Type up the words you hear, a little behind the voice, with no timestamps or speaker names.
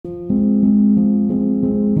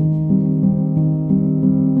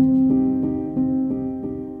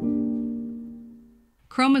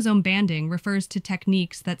Chromosome banding refers to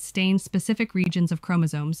techniques that stain specific regions of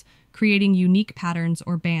chromosomes, creating unique patterns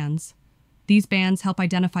or bands. These bands help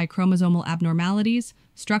identify chromosomal abnormalities,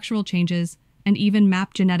 structural changes, and even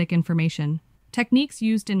map genetic information. Techniques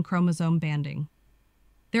used in chromosome banding.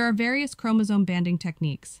 There are various chromosome banding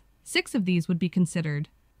techniques. 6 of these would be considered.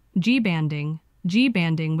 G-banding.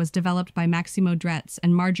 G-banding was developed by Maximo Dretz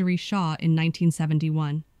and Marjorie Shaw in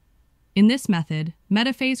 1971. In this method,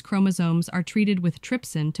 metaphase chromosomes are treated with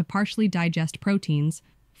trypsin to partially digest proteins,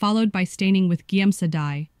 followed by staining with Giemsa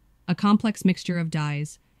dye, a complex mixture of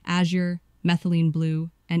dyes, azure, methylene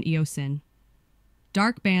blue, and eosin.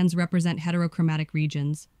 Dark bands represent heterochromatic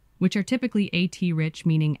regions, which are typically AT-rich,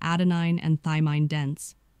 meaning adenine and thymine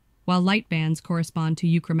dense, while light bands correspond to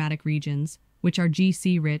euchromatic regions, which are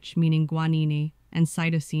GC-rich, meaning guanine and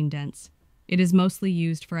cytosine dense. It is mostly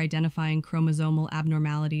used for identifying chromosomal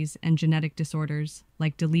abnormalities and genetic disorders,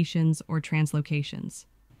 like deletions or translocations.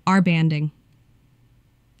 R-banding.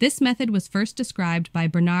 This method was first described by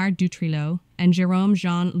Bernard Dutrilot and Jérôme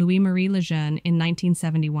Jean-Louis-Marie Lejeune in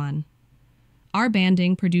 1971.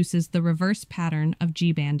 R-banding produces the reverse pattern of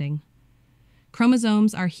G-banding.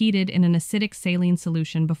 Chromosomes are heated in an acidic saline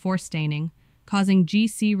solution before staining, causing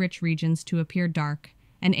GC-rich regions to appear dark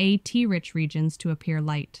and AT-rich regions to appear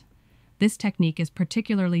light. This technique is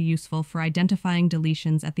particularly useful for identifying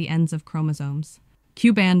deletions at the ends of chromosomes.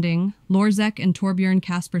 Q-banding. Lorzek and Torbjörn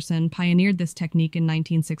Kaspersson pioneered this technique in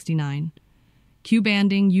 1969.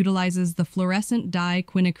 Q-banding utilizes the fluorescent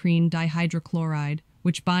di-quinacrine dihydrochloride,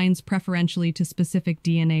 which binds preferentially to specific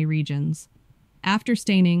DNA regions. After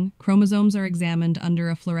staining, chromosomes are examined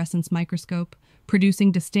under a fluorescence microscope,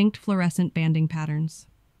 producing distinct fluorescent banding patterns.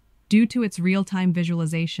 Due to its real-time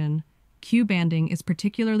visualization, Q-banding is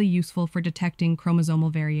particularly useful for detecting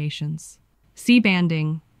chromosomal variations.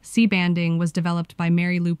 C-banding. C-banding was developed by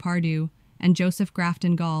Mary Lou Pardue and Joseph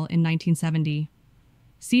Grafton Gall in 1970.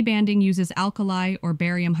 C-banding uses alkali or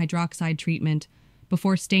barium hydroxide treatment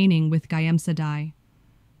before staining with Giemsa dye.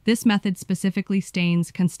 This method specifically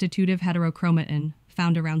stains constitutive heterochromatin,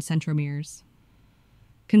 found around centromeres.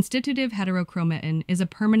 Constitutive heterochromatin is a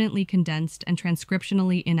permanently condensed and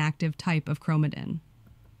transcriptionally inactive type of chromatin.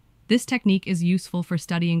 This technique is useful for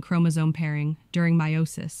studying chromosome pairing during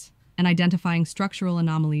meiosis and identifying structural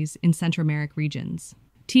anomalies in centromeric regions.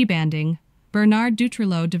 T-banding. Bernard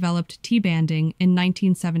Dutrilot developed T-banding in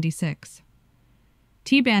 1976.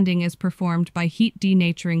 T-banding is performed by heat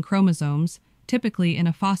denaturing chromosomes, typically in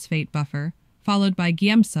a phosphate buffer, followed by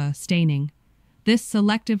Giemsa staining. This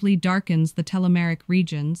selectively darkens the telomeric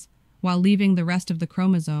regions while leaving the rest of the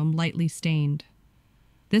chromosome lightly stained.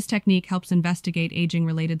 This technique helps investigate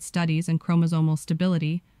aging-related studies and chromosomal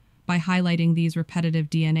stability by highlighting these repetitive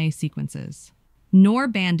DNA sequences. NOR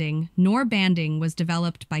banding. NOR banding was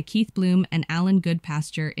developed by Keith Bloom and Alan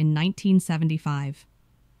Goodpasture in 1975.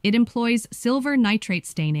 It employs silver nitrate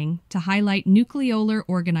staining to highlight nucleolar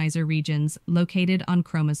organizer regions located on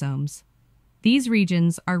chromosomes. These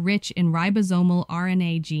regions are rich in ribosomal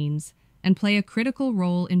RNA genes and play a critical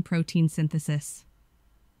role in protein synthesis.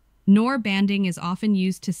 NOR banding is often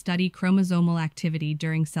used to study chromosomal activity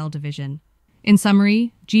during cell division. In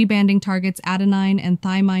summary, G-banding targets adenine and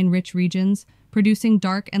thymine-rich regions, producing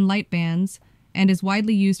dark and light bands, and is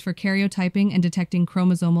widely used for karyotyping and detecting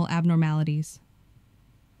chromosomal abnormalities.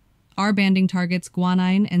 R-banding targets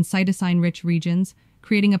guanine and cytosine-rich regions,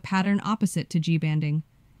 creating a pattern opposite to G-banding,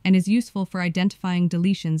 and is useful for identifying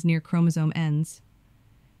deletions near chromosome ends.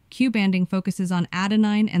 Q-banding focuses on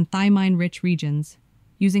adenine and thymine-rich regions,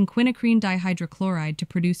 using quinacrine dihydrochloride to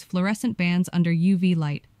produce fluorescent bands under UV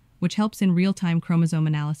light, which helps in real-time chromosome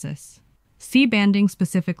analysis. C-banding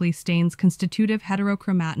specifically stains constitutive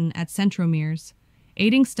heterochromatin at centromeres,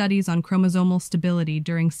 aiding studies on chromosomal stability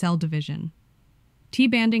during cell division.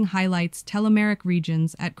 T-banding highlights telomeric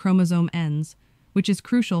regions at chromosome ends, which is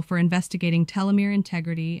crucial for investigating telomere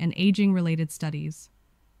integrity and aging-related studies.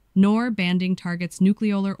 NOR banding targets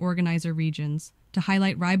nucleolar organizer regions to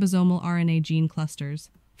highlight ribosomal RNA gene clusters,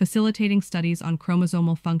 facilitating studies on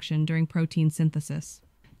chromosomal function during protein synthesis.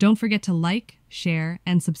 Don't forget to like, share,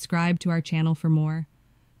 and subscribe to our channel for more.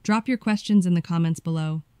 Drop your questions in the comments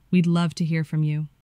below. We'd love to hear from you.